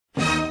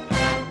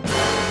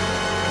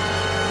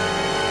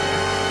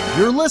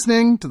You're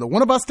listening to the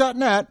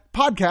oneofus.net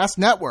podcast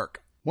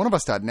network.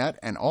 OneOfUs.net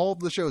and all of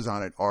the shows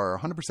on it are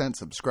 100%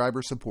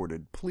 subscriber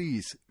supported.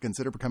 Please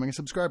consider becoming a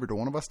subscriber to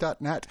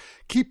OneOfUs.net.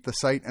 Keep the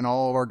site and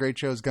all of our great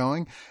shows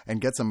going and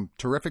get some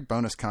terrific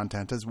bonus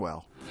content as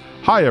well.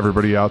 Hi,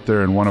 everybody out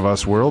there in One of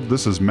Us world.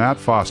 This is Matt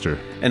Foster.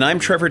 And I'm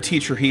Trevor T.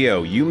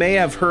 Trujillo. You may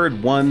have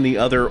heard one, the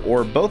other,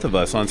 or both of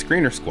us on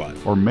Screener Squad.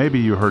 Or maybe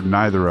you heard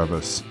neither of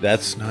us.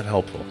 That's not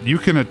helpful. You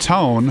can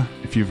atone,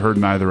 if you've heard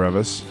neither of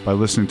us, by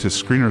listening to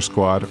Screener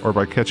Squad or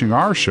by catching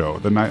our show,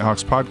 the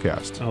Nighthawks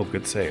Podcast. Oh,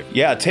 good save.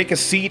 Yeah, take a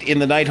seat in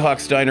the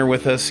Nighthawks Diner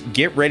with us.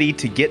 Get ready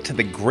to get to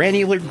the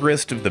granular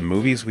grist of the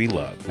movies we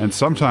love. And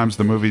sometimes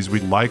the movies we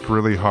like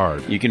really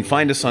hard. You can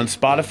find us on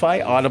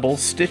Spotify, Audible,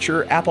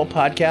 Stitcher, Apple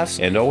Podcasts,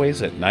 and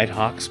always at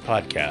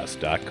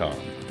nighthawkspodcast.com.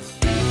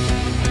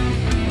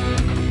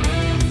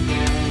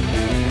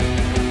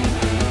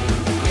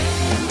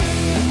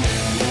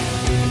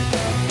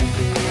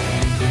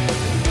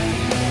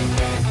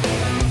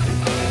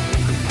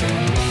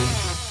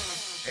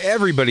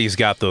 Everybody's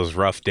got those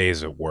rough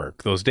days at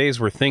work. Those days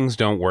where things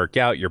don't work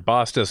out, your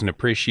boss doesn't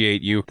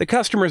appreciate you, the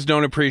customers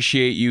don't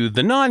appreciate you,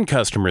 the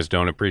non-customers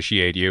don't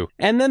appreciate you.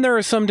 And then there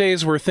are some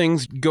days where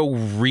things go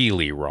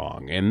really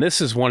wrong, and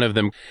this is one of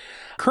them.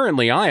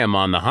 Currently, I am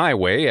on the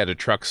highway at a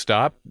truck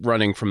stop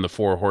running from the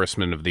Four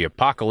Horsemen of the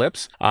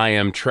Apocalypse. I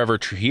am Trevor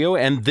Trujillo,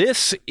 and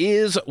this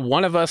is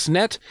One of Us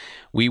Net.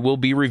 We will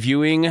be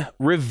reviewing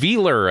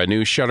Revealer, a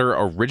new Shudder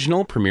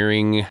original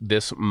premiering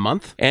this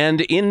month.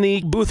 And in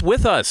the booth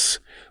with us,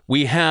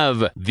 we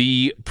have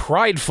the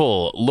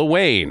prideful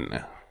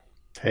Luane.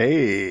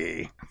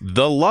 Hey.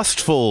 The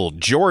lustful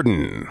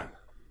Jordan.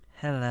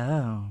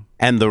 Hello.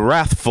 And the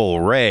wrathful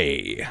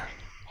Ray.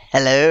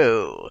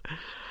 Hello.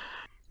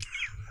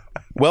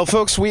 Well,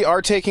 folks, we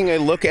are taking a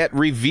look at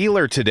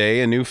Revealer today,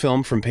 a new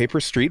film from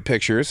Paper Street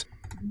Pictures.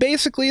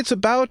 Basically, it's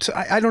about,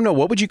 I don't know,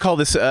 what would you call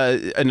this,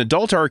 an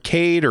adult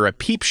arcade or a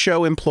peep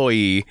show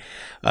employee.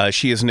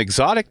 She is an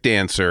exotic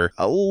dancer,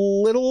 a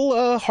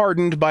little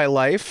hardened by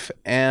life,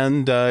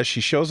 and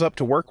she shows up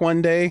to work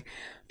one day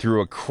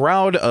through a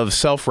crowd of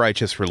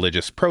self-righteous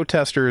religious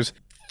protesters.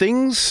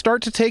 Things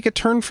start to take a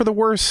turn for the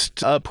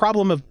worst, a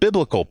problem of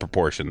biblical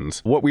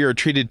proportions. What we are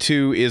treated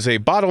to is a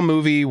bottle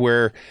movie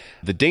where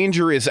the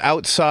danger is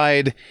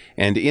outside,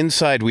 and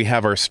inside we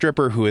have our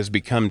stripper who has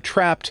become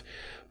trapped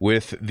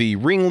with the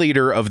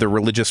ringleader of the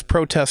religious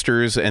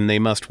protesters, and they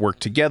must work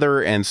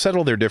together and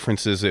settle their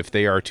differences if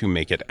they are to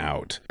make it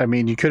out. I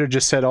mean, you could have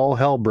just said all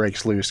hell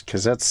breaks loose,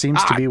 because that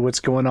seems to be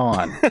what's going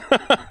on.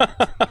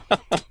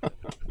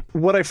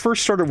 When I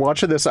first started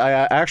watching this, I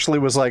actually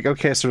was like,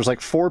 okay, so there's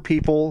like 4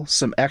 people,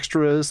 some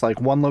extras,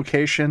 like one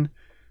location.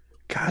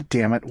 God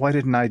damn it, why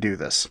didn't I do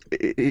this?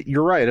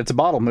 You're right, it's a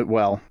bottle movie.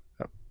 Well,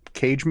 a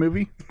cage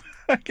movie,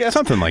 I guess.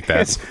 Something like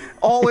that.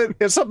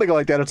 It's something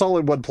like that. It's all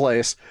in one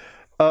place.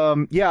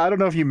 Yeah, I don't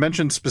know if you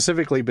mentioned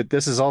specifically, but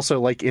this is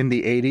also like in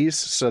the 80s.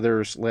 So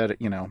there's,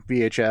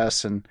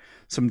 VHS and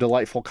some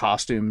delightful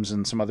costumes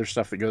and some other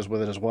stuff that goes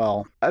with it as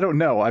well. I don't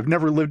know. I've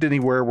never lived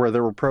anywhere where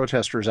there were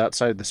protesters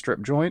outside the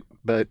strip joint,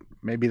 but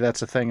maybe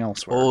that's a thing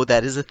elsewhere. Oh,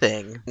 that is a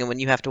thing. And when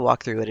you have to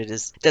walk through it,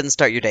 it doesn't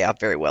start your day off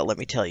very well, let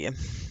me tell you.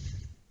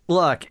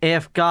 Look,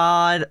 if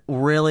God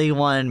really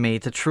wanted me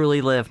to truly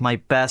live my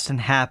best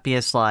and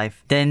happiest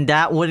life, then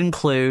that would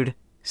include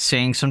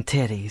seeing some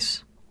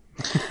titties.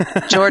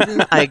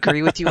 Jordan, I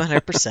agree with you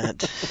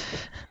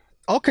 100%.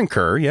 I'll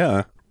concur,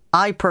 yeah.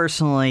 I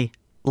personally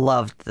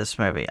loved this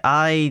movie.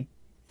 I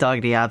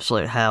dug the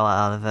absolute hell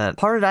out of it.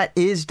 Part of that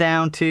is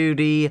down to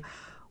the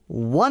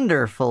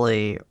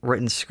wonderfully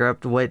written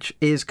script, which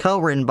is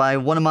co-written by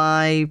one of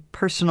my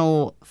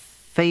personal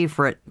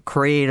favorite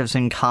creatives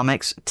in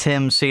comics,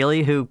 Tim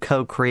Seeley, who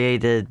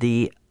co-created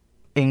the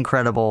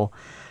incredible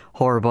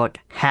horror book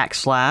Hack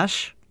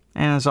Slash,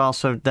 and has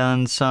also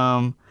done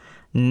some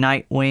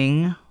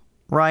Nightwing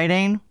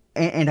writing.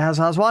 And as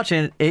I was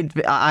watching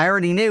it, I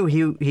already knew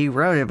he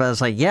wrote it, but I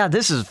was like, yeah,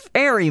 this is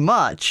very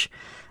much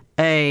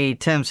a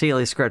Tim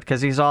Seeley script,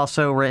 because he's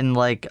also written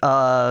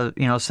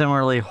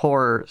similarly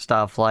horror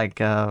stuff like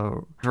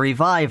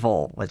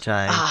Revival, which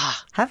I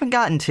haven't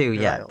gotten to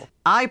yet.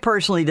 I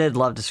personally did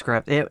love the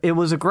script. It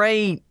was a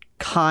great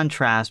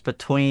contrast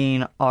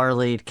between our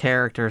lead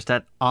characters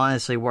that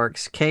honestly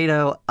works.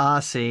 Kato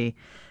Asi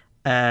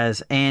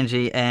as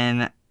Angie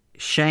and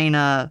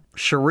Shayna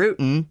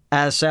Sharutin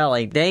as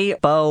Sally. They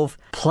both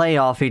play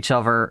off each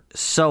other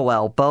so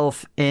well,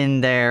 both in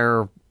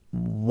their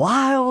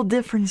wild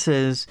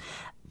differences,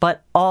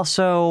 but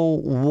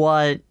also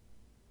what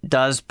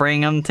does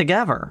bring them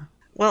together.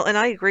 Well, and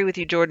I agree with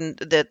you, Jordan,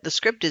 that the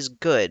script is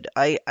good.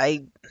 I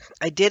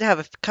did have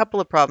a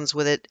couple of problems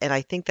with it, and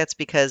I think that's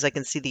because I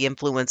can see the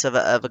influence of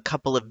a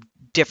couple of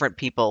different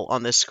people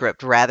on this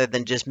script rather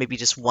than maybe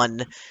just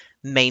one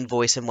main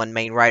voice and one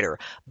main writer.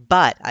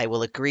 But I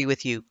will agree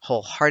with you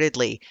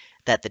wholeheartedly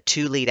that the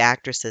two lead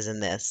actresses in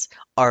this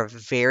are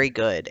very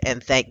good,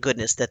 and thank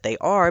goodness that they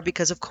are,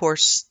 because of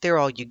course they're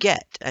all you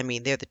get. I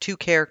mean, they're the two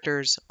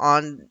characters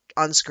on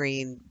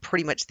screen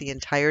pretty much the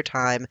entire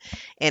time,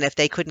 and if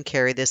they couldn't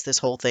carry this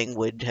whole thing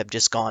would have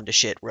just gone to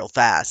shit real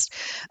fast.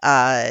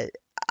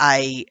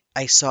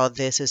 I saw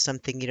this as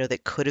something,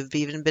 that could have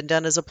even been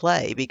done as a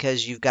play,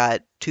 because you've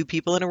got two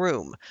people in a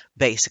room,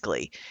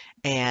 basically.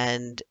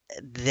 And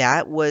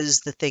that was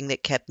the thing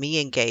that kept me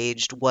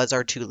engaged, was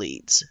our two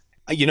leads.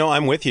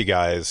 I'm with you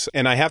guys.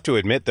 And I have to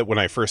admit that when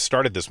I first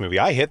started this movie,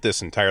 I hit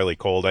this entirely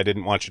cold. I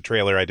didn't watch a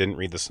trailer. I didn't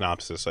read the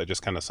synopsis. I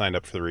just kind of signed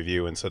up for the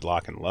review and said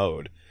lock and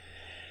load.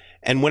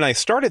 And when I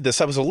started this,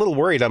 I was a little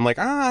worried. I'm like,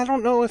 I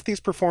don't know if these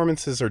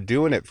performances are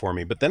doing it for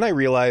me. But then I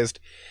realized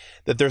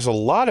that there's a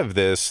lot of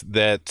this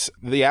that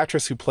the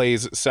actress who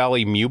plays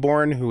Sally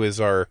Mewborn, who is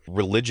our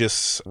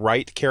religious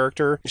right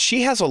character,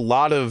 she has a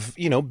lot of,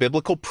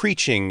 biblical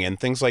preaching and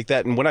things like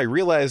that. And what I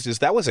realized is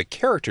that was a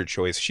character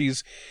choice.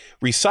 She's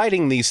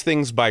reciting these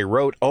things by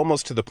rote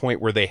almost to the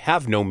point where they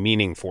have no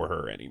meaning for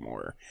her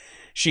anymore.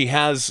 She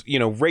has,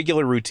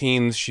 regular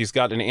routines. She's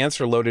got an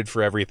answer loaded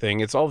for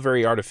everything. It's all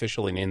very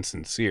artificial and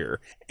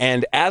insincere.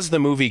 And as the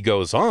movie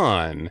goes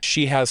on,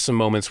 she has some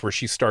moments where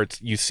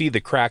you see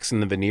the cracks in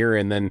the veneer,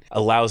 and then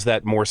allows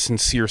that more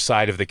sincere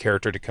side of the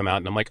character to come out.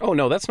 And I'm like, oh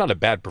no, that's not a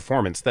bad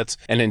performance. That's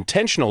an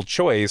intentional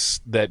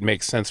choice that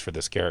makes sense for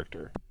this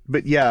character.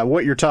 But yeah,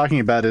 what you're talking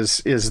about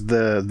is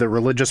the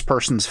religious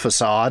person's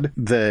facade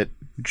that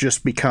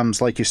just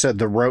becomes, like you said,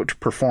 the rote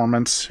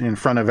performance in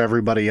front of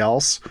everybody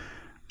else,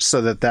 so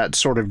that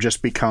sort of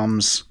just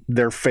becomes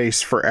their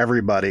face for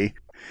everybody.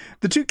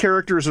 The two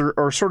characters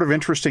are sort of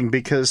interesting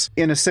because,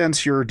 in a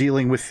sense, you're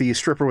dealing with the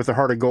stripper with a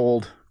heart of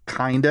gold,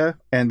 kinda,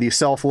 and the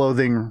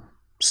self-loathing,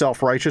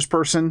 self-righteous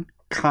person,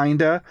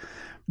 kinda.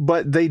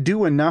 But they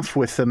do enough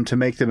with them to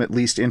make them at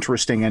least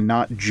interesting and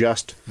not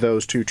just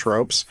those two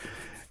tropes.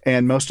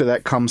 And most of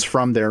that comes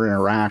from their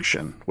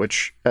interaction,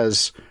 which,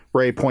 as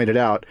Ray pointed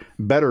out,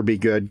 better be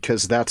good,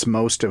 because that's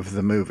most of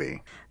the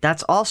movie.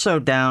 That's also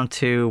down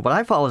to what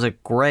I thought was a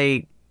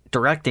great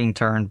directing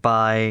turn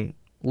by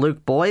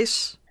Luke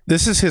Boyce.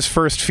 This is his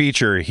first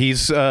feature.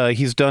 He's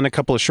done a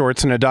couple of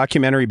shorts and a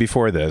documentary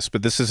before this,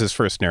 but this is his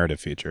first narrative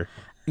feature.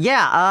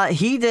 Yeah,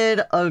 he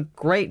did a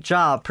great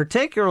job.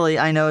 Particularly,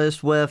 I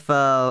noticed with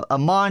a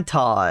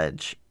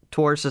montage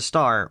towards the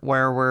start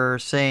where we're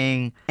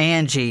seeing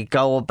Angie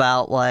go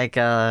about like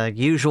a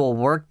usual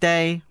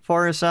workday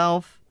for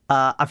herself.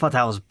 I thought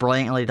that was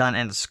brilliantly done.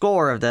 And the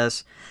score of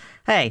this,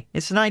 hey,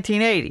 it's the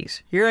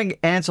 1980s.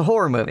 And it's a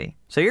horror movie.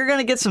 So you're going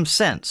to get some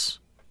synths.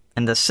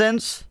 And the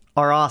synths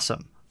are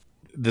awesome.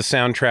 The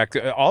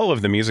soundtrack, all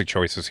of the music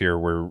choices here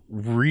were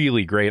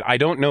really great. I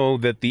don't know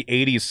that the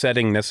 80s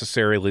setting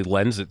necessarily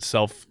lends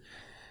itself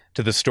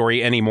to the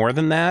story any more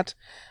than that.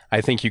 I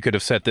think you could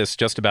have set this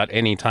just about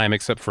any time,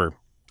 except for,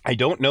 I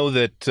don't know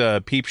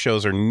that peep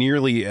shows are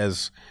nearly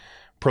as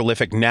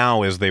prolific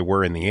now as they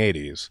were in the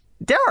 80s.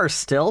 There are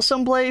still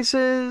some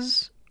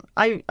places,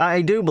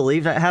 I do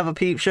believe, that have a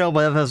peep show,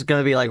 but if it's going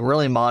to be like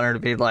really modern, to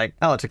be like,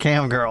 oh, it's a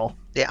cam girl.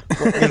 Yeah,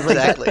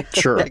 exactly.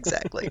 Sure.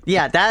 Exactly.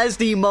 Yeah, that is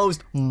the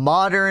most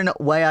modern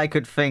way I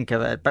could think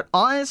of it. But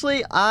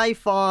honestly, I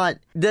thought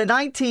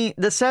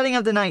the setting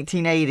of the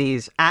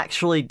 1980s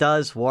actually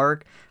does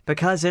work,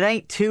 because it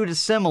ain't too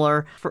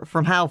dissimilar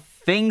from how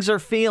things are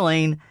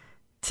feeling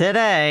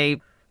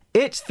today.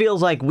 It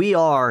feels like we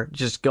are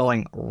just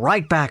going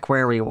right back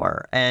where we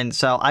were. And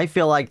so I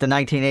feel like the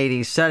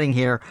 1980s setting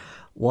here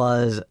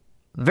was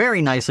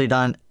very nicely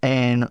done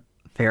and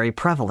very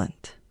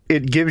prevalent.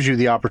 It gives you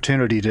the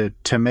opportunity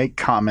to make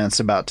comments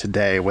about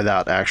today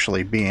without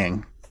actually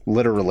being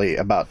literally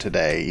about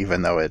today,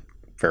 even though it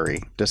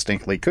very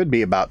distinctly could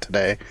be about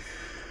today.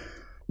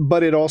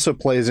 But it also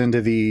plays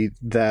into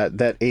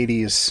that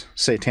 80s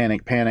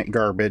satanic panic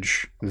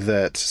garbage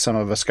that some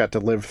of us got to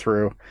live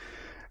through.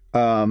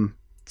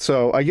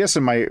 So I guess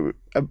in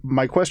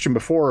my question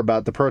before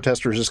about the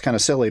protesters is kind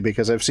of silly,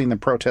 because I've seen them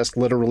protest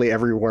literally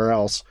everywhere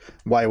else.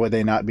 Why would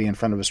they not be in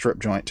front of a strip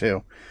joint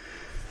too?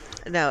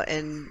 No,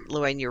 and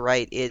Luann, you're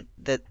right.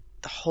 The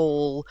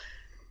whole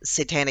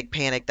satanic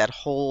panic, that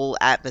whole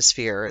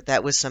atmosphere,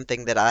 that was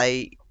something that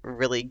I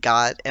really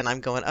got, and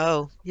I'm going,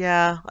 oh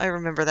yeah, I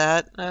remember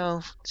that.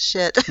 Oh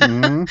shit.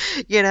 Mm-hmm.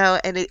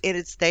 And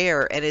it's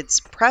there and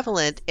it's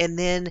prevalent, and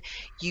then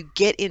you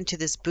get into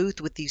this booth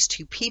with these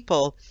two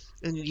people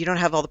and you don't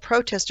have all the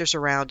protesters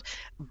around,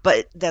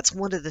 but that's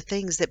one of the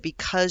things, that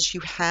because you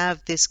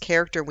have this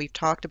character, and we've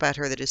talked about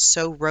her, that is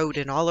so rote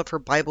in all of her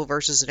Bible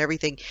verses and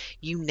everything,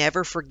 you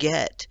never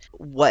forget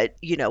what,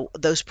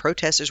 those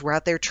protesters were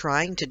out there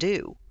trying to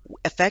do.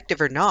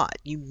 Effective or not,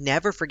 you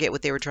never forget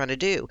what they were trying to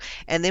do.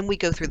 And then we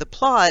go through the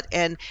plot,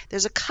 and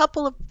there's a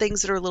couple of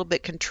things that are a little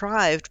bit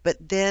contrived, but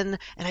then,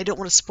 and I don't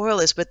want to spoil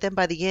this, but then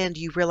by the end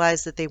you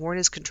realize that they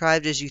weren't as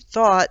contrived as you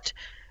thought,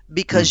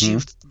 because you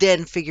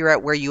then figure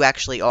out where you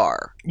actually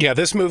are. Yeah,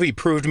 this movie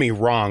proved me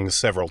wrong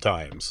several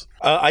times.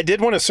 I did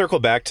want to circle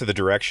back to the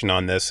direction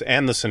on this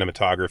and the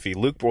cinematography.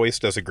 Luke Boyce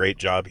does a great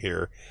job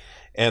here.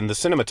 And the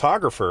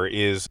cinematographer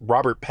is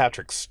Robert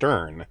Patrick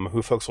Stern,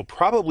 who folks will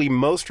probably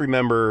most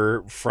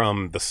remember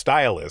from The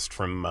Stylist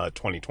from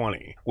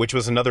 2020, which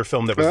was another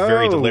film that was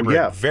very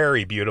deliberate,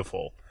 very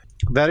beautiful.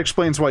 That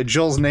explains why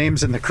Jill's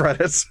name's in the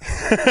credits.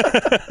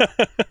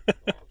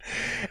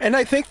 And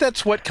I think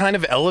that's what kind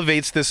of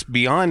elevates this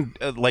beyond,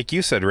 like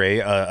you said, Ray,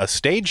 a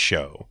stage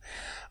show.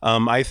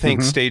 I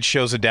think stage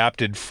shows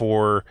adapted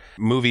for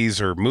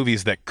movies or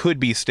movies that could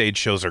be stage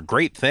shows are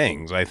great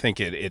things. I think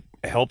it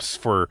helps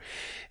for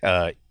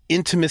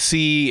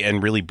intimacy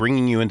and really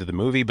bringing you into the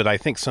movie, but I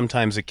think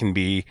sometimes it can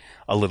be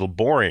a little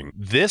boring.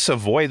 This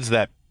avoids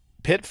that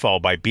pitfall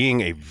by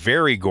being a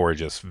very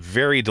gorgeous,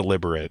 very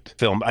deliberate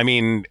film. I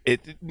mean,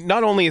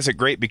 not only is it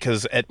great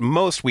because at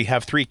most we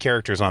have 3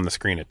 characters on the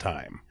screen at a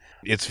time.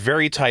 It's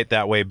very tight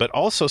that way, but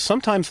also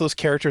sometimes those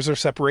characters are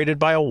separated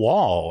by a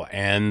wall,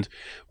 and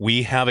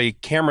we have a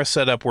camera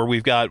set up where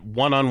we've got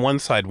one on one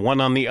side, one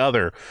on the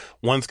other.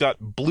 One's got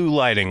blue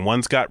lighting,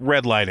 one's got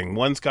red lighting,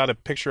 one's got a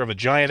picture of a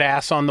giant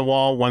ass on the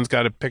wall, one's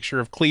got a picture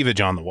of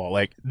cleavage on the wall.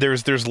 Like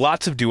there's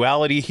lots of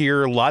duality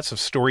here, lots of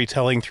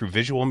storytelling through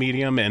visual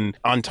medium, and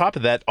on top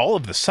of that, all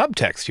of the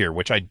subtext here,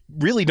 which I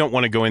really don't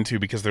want to go into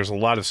because there's a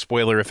lot of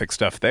spoilerific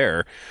stuff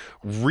there,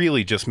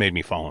 really just made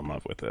me fall in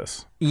love with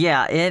this.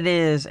 Yeah, it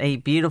is a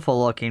beautiful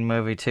looking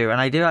movie too,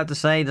 and I do have to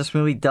say this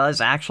movie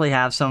does actually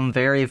have some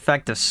very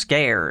effective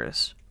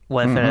scares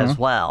with it as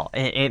well.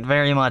 It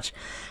very much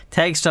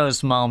takes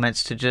those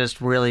moments to just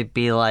really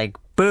be like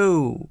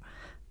boo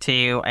to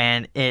you,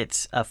 and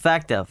it's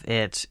effective,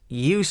 it's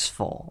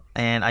useful,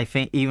 and I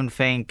think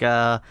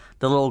the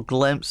little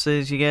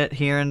glimpses you get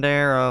here and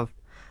there of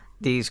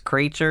these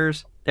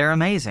creatures, they're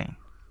amazing.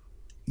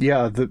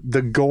 Yeah,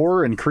 the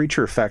gore and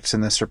creature effects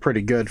in this are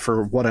pretty good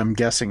for what I'm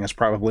guessing is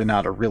probably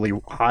not a really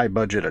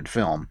high-budgeted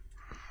film.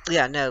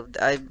 Yeah, no,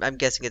 I'm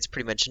guessing it's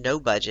pretty much no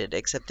budget,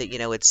 except that,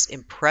 it's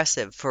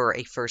impressive for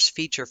a first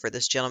feature for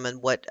this gentleman,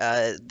 what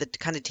the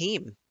kind of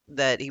team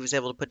that he was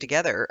able to put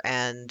together.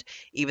 And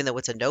even though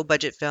it's a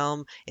no-budget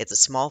film, it's a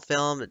small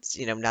film, it's,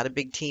 not a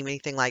big team,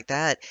 anything like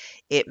that,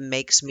 it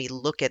makes me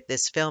look at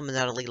this film and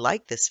not only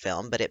like this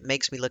film, but it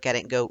makes me look at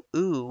it and go,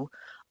 ooh,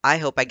 I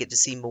hope I get to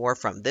see more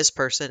from this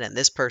person and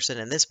this person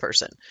and this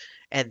person.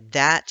 And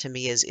that, to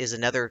me, is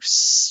another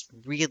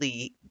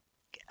really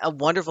a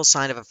wonderful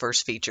sign of a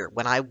first feature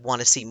when I want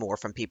to see more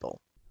from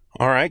people.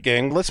 All right,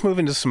 gang, let's move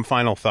into some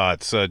final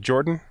thoughts.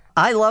 Jordan?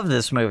 I love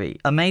this movie.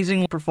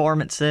 Amazing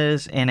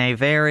performances in a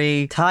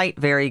very tight,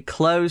 very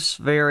close,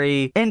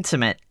 very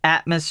intimate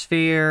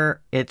atmosphere.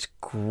 It's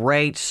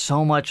great.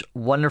 So much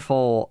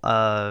wonderful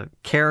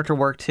character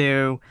work,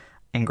 too,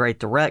 and great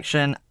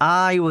direction.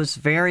 I was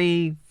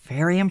very,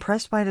 very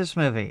impressed by this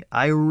movie.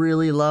 I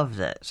really loved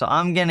it. So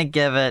I'm going to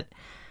give it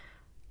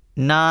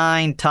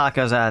 9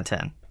 tacos out of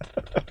 10.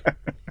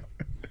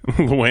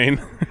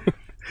 Wayne?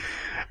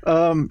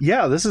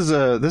 Yeah, this is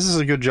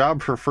a good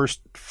job for a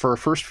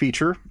first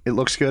feature. It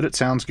looks good. It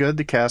sounds good.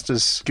 The cast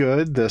is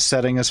good. The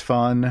setting is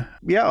fun.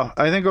 Yeah,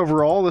 I think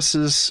overall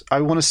I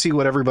want to see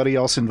what everybody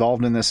else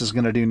involved in this is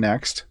going to do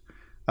next.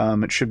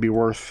 It should be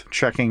worth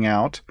checking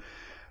out.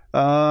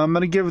 I'm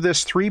going to give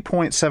this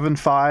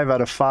 3.75 out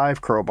of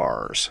 5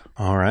 crowbars.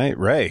 All right,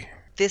 Ray.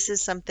 This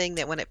is something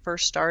that when it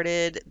first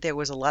started, there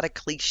was a lot of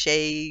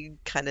cliche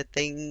kind of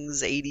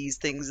things, 80s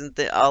things,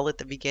 all at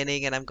the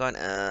beginning, and I'm going,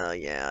 oh,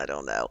 yeah, I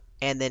don't know.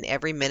 And then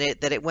every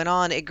minute that it went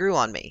on, it grew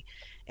on me.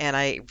 And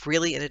I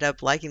really ended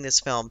up liking this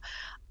film.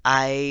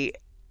 I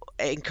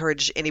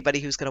encourage anybody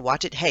who's going to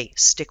watch it, hey,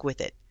 stick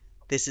with it.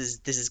 This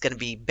is going to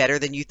be better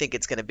than you think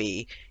it's going to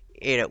be,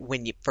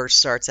 when it first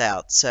starts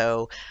out.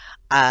 So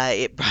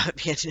it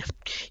brought me,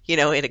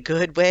 in a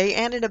good way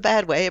and in a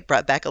bad way, it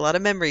brought back a lot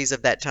of memories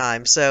of that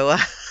time. So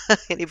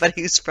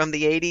anybody who's from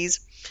the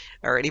 80s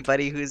or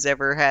anybody who's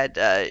ever had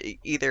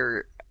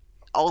either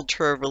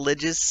ultra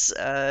religious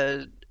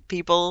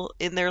people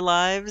in their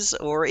lives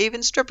or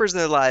even strippers in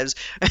their lives,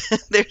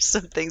 there's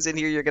some things in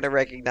here you're going to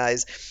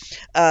recognize.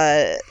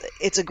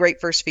 It's a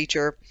great first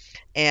feature.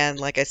 And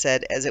like I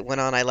said, as it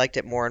went on, I liked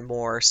it more and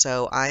more.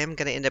 So I am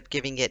going to end up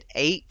giving it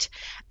 8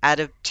 out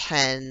of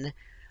 10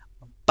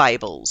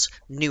 Bibles,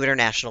 New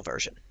International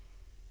Version.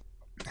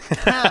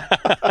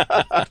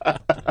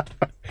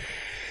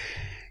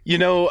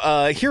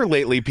 Here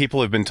lately,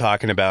 people have been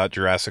talking about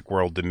Jurassic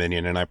World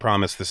Dominion, and I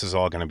promise this is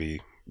all going to be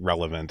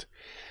relevant.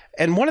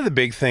 And one of the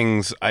big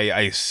things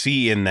I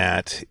see in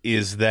that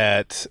is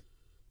that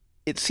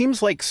it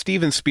seems like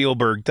Steven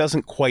Spielberg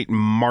doesn't quite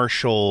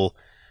marshal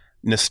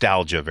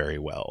nostalgia very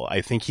well.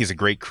 I think he's a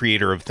great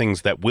creator of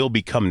things that will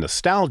become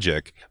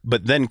nostalgic,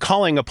 but then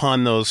calling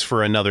upon those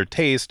for another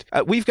taste.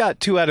 We've got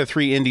 2 out of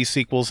 3 indie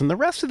sequels, and the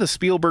rest of the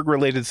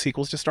Spielberg-related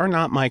sequels just are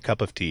not my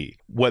cup of tea.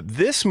 What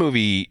this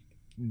movie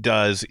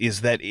does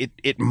is that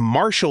it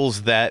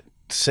marshals that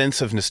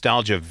sense of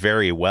nostalgia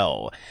very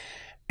well.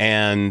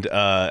 And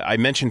I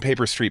mentioned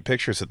Paper Street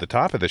Pictures at the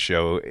top of the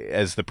show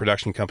as the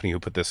production company who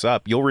put this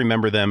up. You'll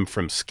remember them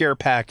from Scare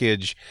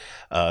Package,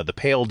 The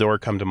Pale Door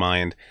come to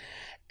mind.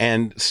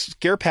 And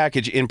Scare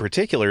Package in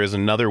particular is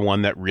another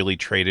one that really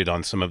traded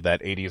on some of that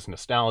 80s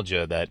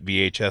nostalgia, that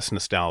VHS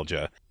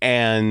nostalgia.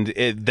 And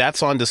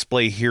that's on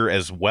display here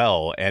as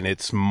well. And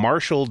it's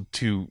marshaled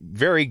to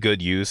very good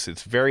use.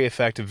 It's very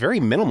effective, very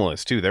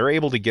minimalist too. They're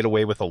able to get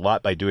away with a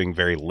lot by doing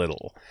very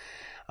little.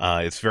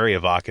 It's very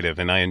evocative,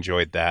 and I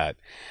enjoyed that.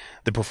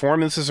 The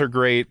performances are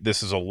great.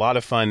 This is a lot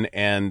of fun,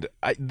 and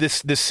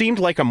this seemed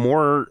like a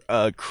more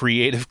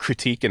creative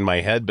critique in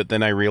my head, but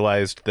then I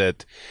realized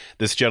that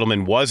this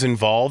gentleman was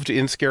involved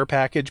in Scare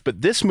Package.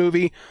 But this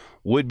movie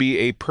would be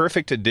a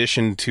perfect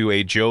addition to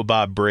a Joe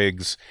Bob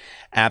Briggs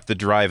at the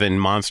drive-in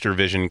Monster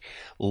Vision.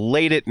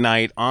 Late at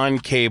night on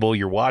cable,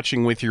 you're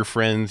watching with your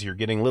friends, you're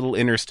getting little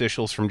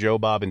interstitials from Joe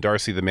Bob and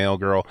Darcy the Mail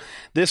Girl.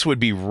 This would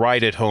be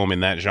right at home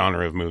in that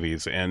genre of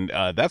movies, and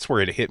that's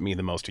where it hit me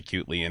the most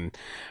acutely. And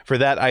for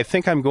that, I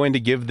think I'm going to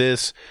give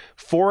this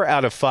 4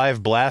 out of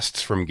 5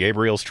 blasts from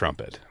Gabriel's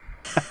trumpet.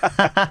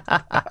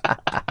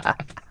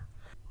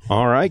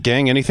 All right,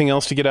 gang, anything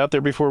else to get out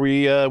there before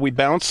we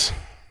bounce?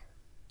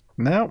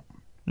 No.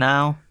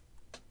 No.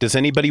 Does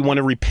anybody want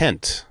to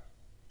repent?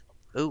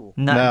 Ooh.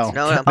 No.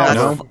 No.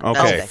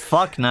 Okay. Oh,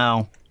 fuck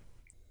no.